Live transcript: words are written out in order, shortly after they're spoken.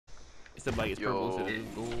It's the like it's purple instead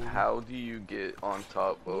of gold. How do you get on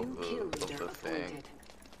top of the thing?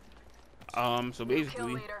 So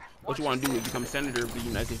basically, what you want to do is become senator of the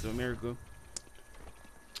United States of America.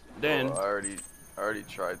 Then I already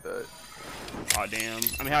tried that. Oh damn!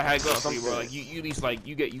 I mean, how it goes for you, bro? Like you at least like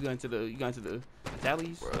you got into the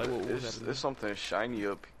tallies. Bro, like what was there's something shiny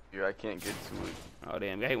up here. I can't get to it. Oh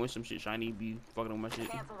damn! I hate when some shit shiny be fucking on my shit.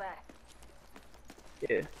 Cancel that.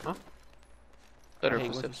 Yeah. Huh? I hate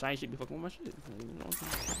when some shiny shit be fucking on my shit.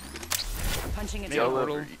 Punching it. Y'all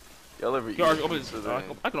ever eat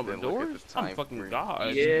pizza I can open doors. I'm fucking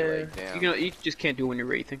god. Yeah. Like, You just can't do it when you're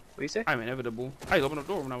racing. What do you say? I'm inevitable. I open the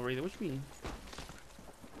door when I'm ready. What you mean?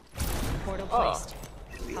 Portal placed.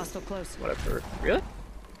 Hostile close. Whatever. Really?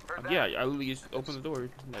 Yeah, I literally just open the door.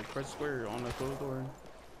 Like press square on the closed door.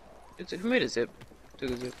 Who made a zip?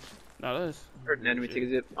 Took a zip. Not us. Heard an enemy take a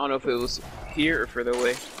zip. I don't know if it was here or further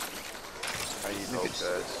away. I need help,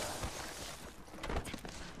 guys.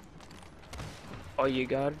 All you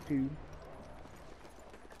gotta do.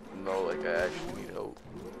 No, like I actually need help.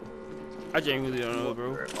 I genuinely don't know,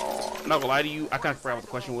 bro. I'm not gonna lie to you. I kind of forgot what the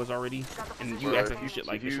question was already, and you asked a few shit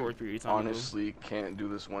like a short period of time honestly can't do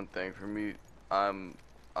this one thing for me. I'm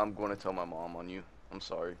going to tell my mom on you. I'm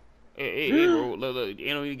sorry. Hey, bro. Look.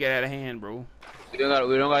 You don't need to get out of hand, bro. We don't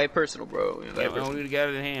got it personal, bro. We don't need to get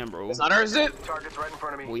out of hand, bro. It's not our zip. Target's right in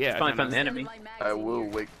front of me. Well, yeah. Find the enemy. I will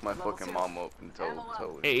wake my fucking mom up and tell her.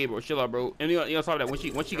 Hey, bro, chill out, bro. And you know, top of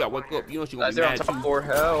that, when she got woke up, you know she gonna Guys, be they're mad on top too. for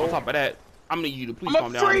hell. On top of that, I'm gonna need you to please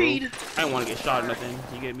calm down, bro. I didn't want to get shot or nothing.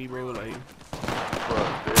 You get me, bro? Like,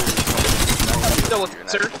 Double,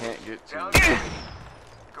 sir. Can't get to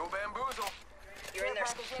Go bamboozle. You're in there.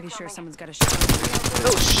 Pretty sure someone's got a shot.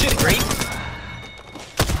 Oh shit, great.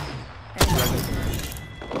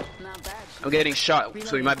 Not bad. I'm getting shot,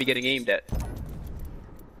 so he might be getting aimed at.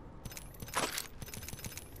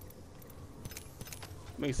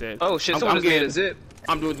 makes sense. Oh shit, someone just made a zip.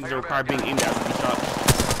 I'm doing things that require being aimed at to be shot.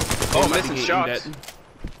 Oh, missing shots.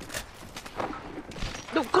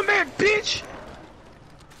 No, come here, bitch!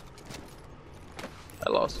 I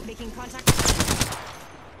lost him. Making contact.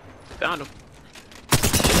 Found him.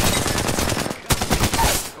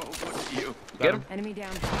 you. Get him. Enemy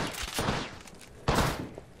down.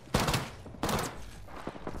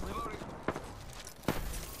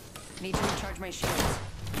 Need to recharge my shields.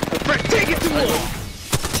 Brett, take it to him!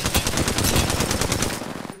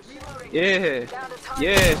 Yeah.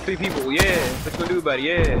 Yeah, 3 people. Yeah. What you gonna do about it?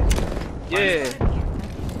 Yeah. Yeah.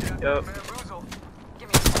 Yup.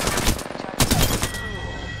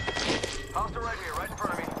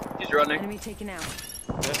 She's running. Enemy taken out.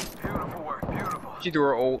 Beautiful work. Beautiful. She threw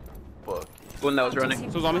her ult. Fuck. One that was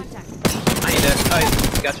running. So on me. I ain't dead.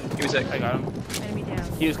 Alright, gotcha. Give me a sec. I got him. Enemy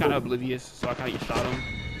down. He was kind of oblivious, so I kind of shot him.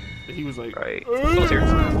 But he was like, Right. Close here.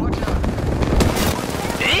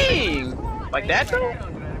 Dang! Like that though?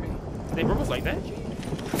 they broke us like that?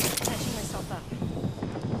 Catching myself up.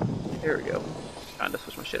 There we go. Trying to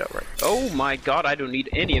switch my shit out right. Oh my god, I don't need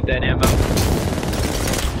any of that ammo.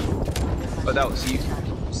 Oh, that was you.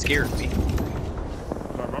 Scared me.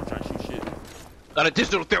 Bro, I'm trying to shoot shit. Got a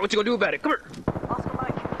digital threat. What you gonna do about it? Come here. Oscar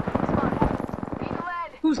Mike.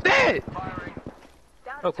 Who's that?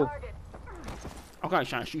 Oh, cool. I'm kind of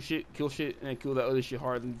trying to shoot shit, kill shit, and then kill that other shit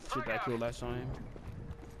harder than shit that I killed last time.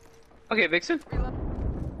 Okay, Vixen.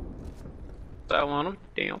 I want him.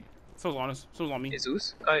 Damn. Someone's on us. Someone's on me.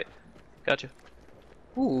 Jesus. Alright. Gotcha.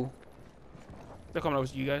 Ooh. They're coming over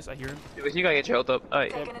to you guys. I hear him. Vixen, you gotta get your health up.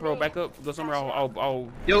 Alright. Yeah, bro, back up. Go somewhere. I'll.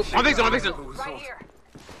 Yo, I'm Vixen. I'm Vixen. Right here.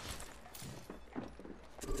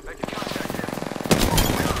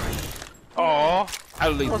 Aww. I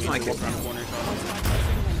literally What's my walk around the corner.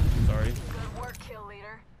 Sorry. Good work, kill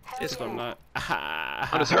leader. Yes, I'm not.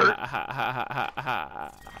 I just hurt.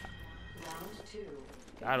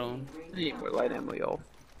 Got him. I need more light ammo, y'all.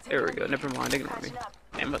 There we go. Never mind. Ignore me.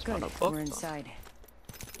 Damn, that's Good. not a fuck. We're inside.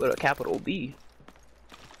 With a capital B.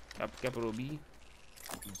 Capital B.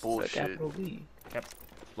 With a Bullshit. capital B.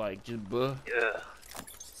 Like just buh. Yeah.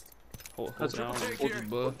 Hold That's down. what- Hold just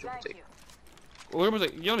buh. Thank you. Well, it was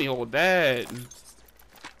like you don't need to hold that.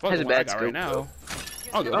 Fuck Has a the one I bad got scope, right now.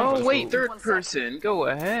 I'll go Oh for wait, the third person. Go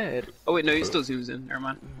ahead. Oh wait, no, he still zooms in. Never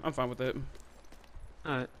mind. scope. I'm fine with that.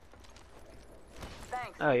 Alright.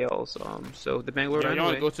 Thanks. Oh y'all. So the Bangalore Yeah, ran you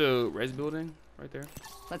want away. to go to res building right there?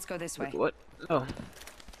 Let's go this way. Wait, what? Oh,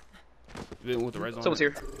 Building with the res on. someone's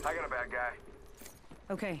here. I got a bad guy.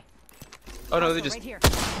 Okay. Oh no, Hostile they just right here.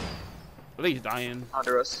 I think he's dying.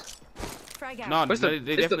 under us. Frag out. No, Where's they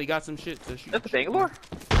the- definitely got some shit to shoot. That's the Bangalore?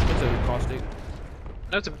 It's a caustic.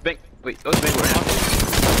 No, it's a bank. Wait, oh, it's a Bangalore.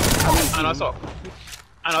 I know, I saw.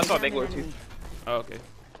 I know, I saw Bangalore too. Oh, okay.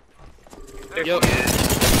 There Yo. she is.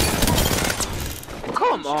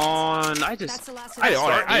 Come on, I That's the last of I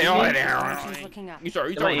us. already. Looking up. You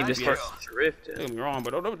start might even just FPS. start drifting. Don't get me wrong,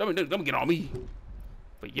 but don't get on me.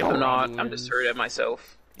 But yo, I'm not. doing- I'm just hurt at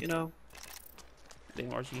myself. You know.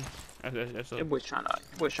 Damn, Archie. That's It was trying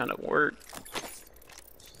to work,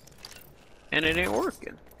 and it ain't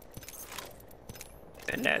working.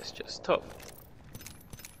 And that's just tough.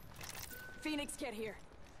 Phoenix, get here.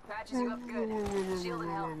 Patches you up good. Shield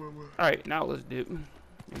and help. Alright, now let's dip.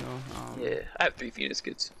 You know, Yeah, I have 3 Phoenix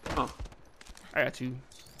kits. Huh. I got 2.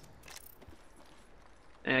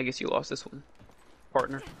 And I guess you lost this one,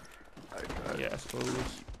 partner. I got Yeah, I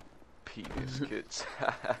suppose. penis kits.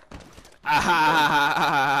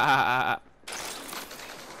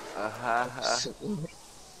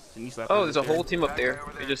 Oh, there's a whole team up there.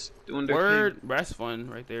 They're just doing their Word, thing. that's fun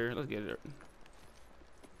right there. Let's get it.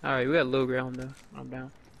 Alright, we got low ground though. I'm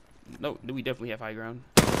down. No, we definitely have high ground.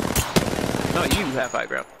 No, you have high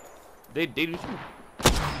ground. They do too.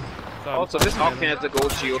 So, Also, this Hawkman has a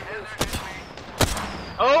gold shield.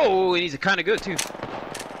 Oh, and he's kind of good too.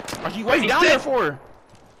 Archie, what are you He's down dead. there for?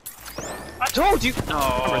 I told you. I'm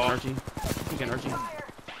Oh, Archie. You can Archie.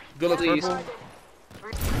 Good luck, Please. purple.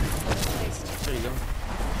 There you go.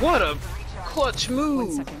 what a clutch 1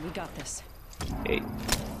 move! second, we got this. Hey,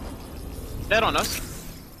 that on us?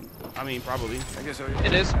 I mean, probably. I guess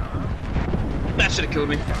It is. That should have killed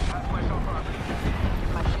me. My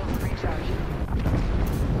shield's recharged.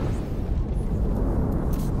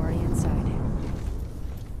 Already inside.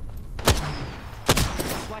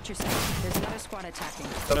 Watch yourself. There's another squad attacking.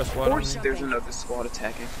 Another Of squad on course, me. there's another squad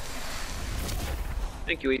attacking.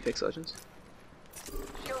 Thank you, Apex Legends.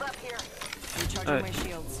 Shield up here. Recharging Alright. my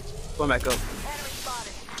shields. Going back up. Enemy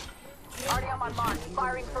spotted. Already on my mark.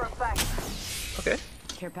 Firing for effect. Okay.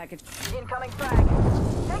 Care package. Incoming frag.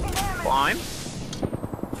 Taking damage. Climb.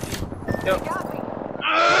 Yep. Got me.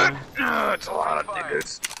 It's a lot of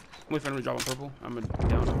niggas. Wait for him to drop on purple. I'm gonna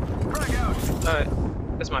down him. Frag out.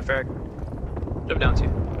 Alright. That's my frag. Jump down to you.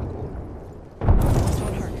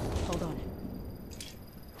 Don't hurt. Hold on.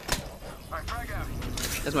 Alright, frag out.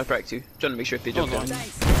 That's my frag too. Trying to make sure if they jump Hold down. on.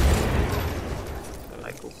 Thanks.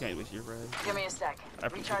 Alright, cool. Can't waste your bread. Give me a sec. I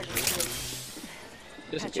appreciate Recharging it. shields.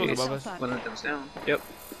 Just in Patching case above yourself us. up. one of them's down. Yep.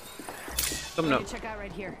 Coming up. Check out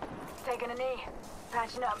right here. Taking a knee.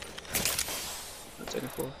 Patching up. On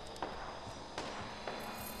second floor.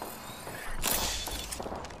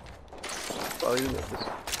 Oh, you got this.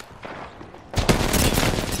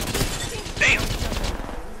 Damn!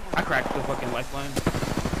 I cracked the fucking lifeline.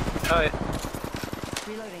 Alright.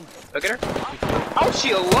 Reloading. Look at her. How's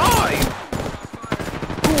she alive?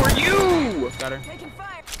 Who are you? Got her. Taking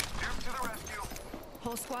fire. Duke to the rescue.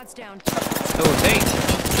 Whole squad's down. No, it ain't.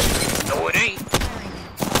 No, it ain't.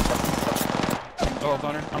 Oh, it's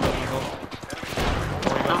on her. I'm gonna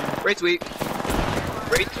go. Rate's weak.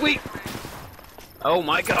 Rate's weak. Oh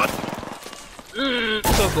my god. So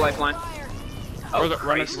the lifeline. Oh, Run,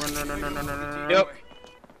 Christ. run. Yep.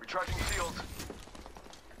 Recharging shields.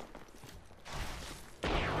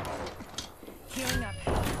 Healing up.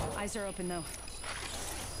 Eyes are open though.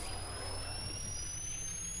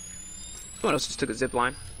 Someone else just took a zip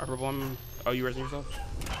line. Our purple, oh, you resing yourself?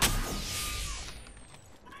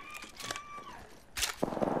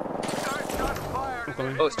 Start fire. I'm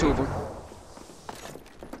coming. Oh, it's 2 of them.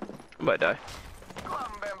 I'm about to die. Come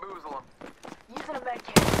on, bamboozle him. Using a med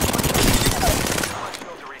kit. My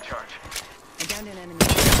shield to recharge. I downed an enemy.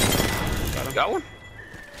 Got one? Our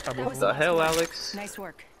That purple. was The hell, Alex? Nice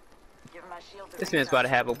work. Give my shield. This man's about to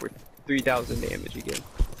have over 3,000 damage again.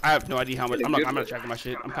 I have no idea how much. I'm Good not one. tracking my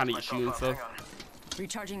shit. I'm kind of just shooting stuff. Hang on.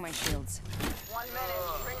 Recharging my shields. 1 minute.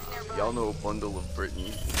 Rings nearby. Y'all know a bundle of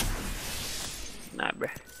Britney. Nah, bruh.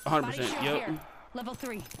 100%. Body shield Yep. here. Level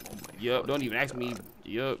 3. Yep. Don't even ask me.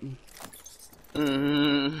 Yep.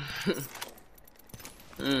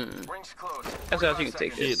 Rings close. That's how you can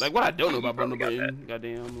take Shit. this. Like what I don't know about Probably bundle got button.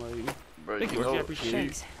 Goddamn. Like. Bro, Thank you you, Archie. I know, appreciate it.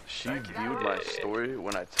 Thanks. she viewed my story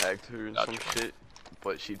when I tagged her and some shit,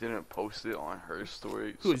 but she didn't post it on her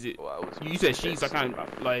story. Who is it? So I was You said she's pissed. like kind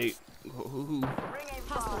of like who?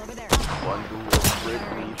 Hostile over there. Bundle of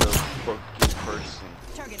Britney, the fucking person.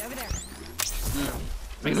 Target over there.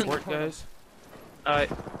 Make it work, guys. Alright,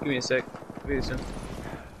 give me a sec. Really soon.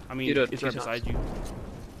 I mean, You do it it's a right few beside you.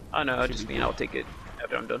 I know, I just mean I'll take it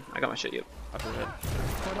after I'm done. I got my shit, yep. I feel that.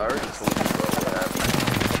 I already told you about what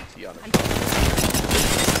happened. Tea on it.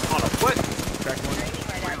 On a what? Crack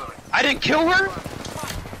one. I didn't kill her?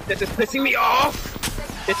 That's just pissing me off!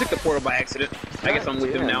 They took the portal by accident. I guess I'm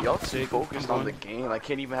with them now. Y'all too Sick. focused I'm on the game. I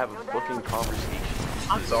can't even have a fucking conversation.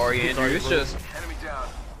 I'm sorry, Andrew. It's just... Enemy down.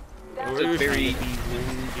 It's a very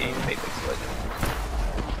game Apex Legends.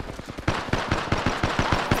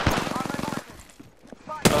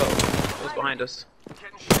 Oh, what's behind us?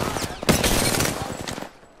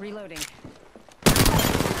 Reloading.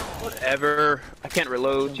 Whatever. I can't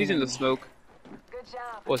reload. She's in the smoke. Good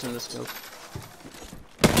job. Was in the smoke.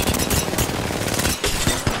 Get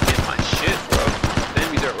my shit, bro. The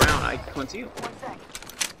enemies are around. I can't see them. 1 sec.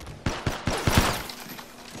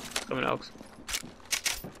 Coming, Alex.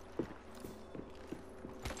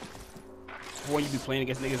 When you be playing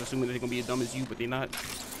against niggas assuming that they're gonna be as dumb as you, but they're not.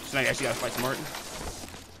 So now you actually gotta fight smart.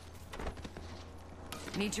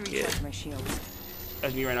 Need to recharge my shields.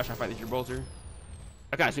 That's me right now trying to fight this Gibraltar.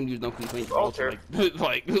 I kinda assumed you was dumb because you playing Gibraltar. Gibraltar.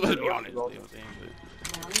 Like, let's be honest. You know what I'm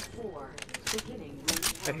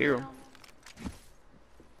saying? I hear him.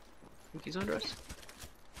 Think he's under us?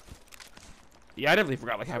 Yeah, I definitely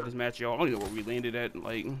forgot like half of this match, y'all. I don't even know where we landed at.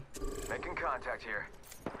 Like, Making contact here.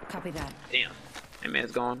 Copy that. Damn. That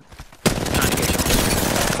man's gone. Trying to get you.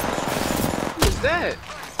 Who's that?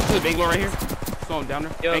 there's a Bangalore right here. Throw him down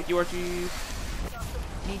there. Yo. Thank you, Archie.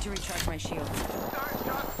 Need to recharge my shields.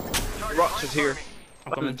 Rox is here.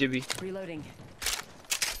 I'm Up in the coming. jibby. Reloading.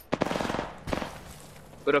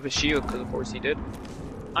 Put up his shield, because of course he did.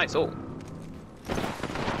 Nice ult.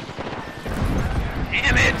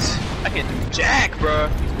 Damn it! I can't do jack, bro.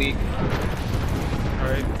 He's weak.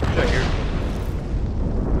 Alright, right here.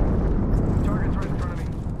 Target's right in front of me.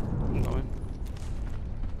 I'm going.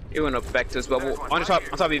 He went up back to his bubble. On your top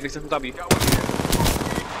of you, Vixen. On top of you. Got one here.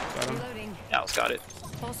 Got him. Reloading. Alex got it.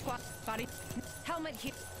 Full squad. Body. Helmet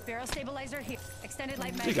here. Barrel stabilizer here. Extended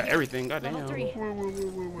light mag. You got everything. Goddamn. Level 3.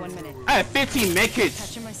 1 minute. I have 15 medkits.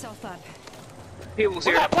 Touching myself up. People's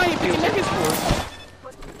here. Why are you 15 medkits for?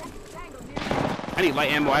 I need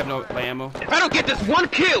light ammo. I have no light ammo. If I don't get this one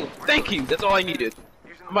kill, thank you. That's all I needed.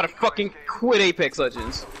 I'm about to fucking quit Apex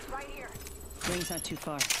Legends. Right here. Ring's not too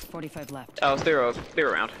far. 45 left. Alex, they're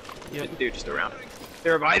around. Yep. They're just around.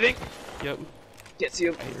 They're reviving. Yep. Can't see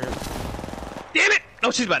him. I hear it. Damn it!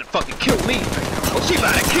 No, she's about to fucking kill me. Oh, she's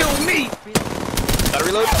about to kill me. Gotta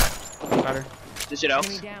reload. Got her. This shit out.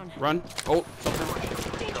 Enemy down. Run. Oh, something.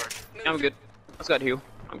 I'm good. I just got heal.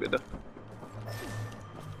 I'm good though.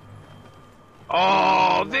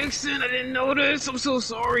 Oh, Vixen, I didn't notice. I'm so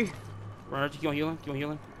sorry. Run, Archie. You want healing? You want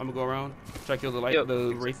healing? I'm gonna go around. Try to kill the light. Yep.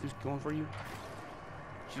 The Wraith who's going for you.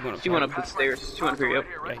 She's going up. She went up the stairs. She went up here. Yep.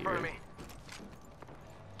 Right in Yeah, front of you're me.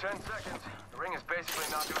 10 seconds. The ring is basically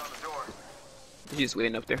knocking on the door. She's just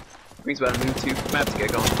waiting up there. Ring's about to move too. Map's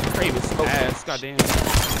get going. Kraven's ass. Goddamn.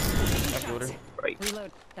 I killed her. Right.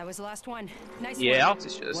 Reload. That was the last one. Nice Yeah, one. Alex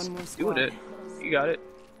is just One more doing squad. it. You got it.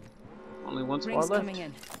 Only one Rings squad coming left.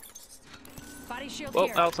 in. Body shield Well,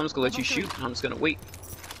 here. Alex, I'm just gonna let you Level shoot. 3. I'm just gonna wait.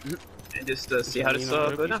 And just see how this You know,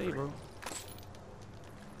 goes whatever down. you say, bro.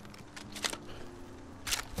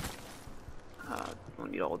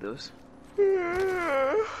 Don't need all of those.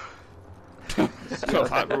 That was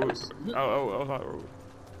hot road. Oh, that was hot road.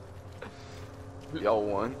 Y'all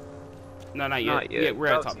won. No, not yet. Not yet. Yeah, we're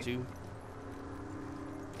at Galaxy. top 2.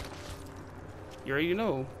 You already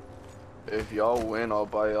know. If y'all win, I'll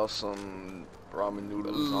buy y'all some ramen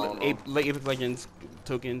noodles. I don't know. Late Apex Legends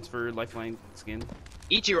tokens for Lifeline skin.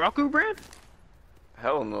 Ichiraku brand?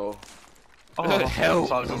 Hell no. Oh, Hell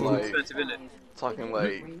Talking no. like, expensive, isn't it? talking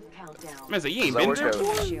like. Man, so you ain't 'Cause I been work there at-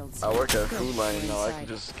 before? Shields. I work at Go. Food Lion now. I Inside. can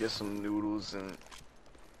just get some noodles and.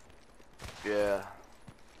 Yeah.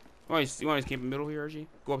 You want to camp in the middle here, RG?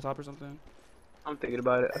 Go up top or something? I'm thinking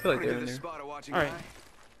about it. I feel like they're in there. Alright.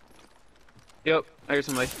 Yep, I hear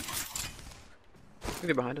somebody. I think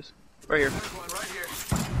they're behind us. Right here.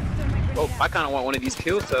 Oh, I kind of want one of these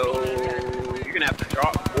kills, so you're gonna have to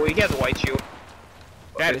drop. Boy, he has a white shield.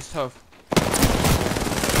 That is tough.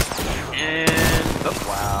 And oh,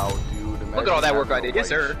 Wow, dude. look at all that work I did. Yes,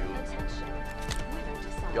 sir.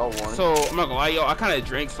 Y'all won. So, I'm not gonna lie, y'all. I kind of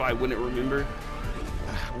drank so I wouldn't remember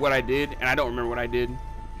what I did, and I don't remember what I did.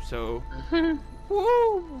 So,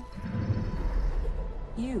 woo!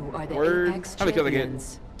 You are the Word. Apex How many kills I get?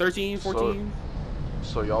 champions. 13, 14?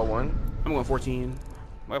 So y'all won. I'm going 14.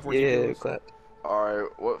 I got 14 yeah, kills. clap. All right.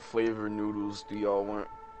 What flavor noodles do y'all want?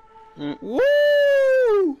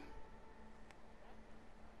 Woo!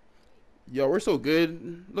 Yo, we're so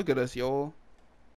good. Look at us, y'all.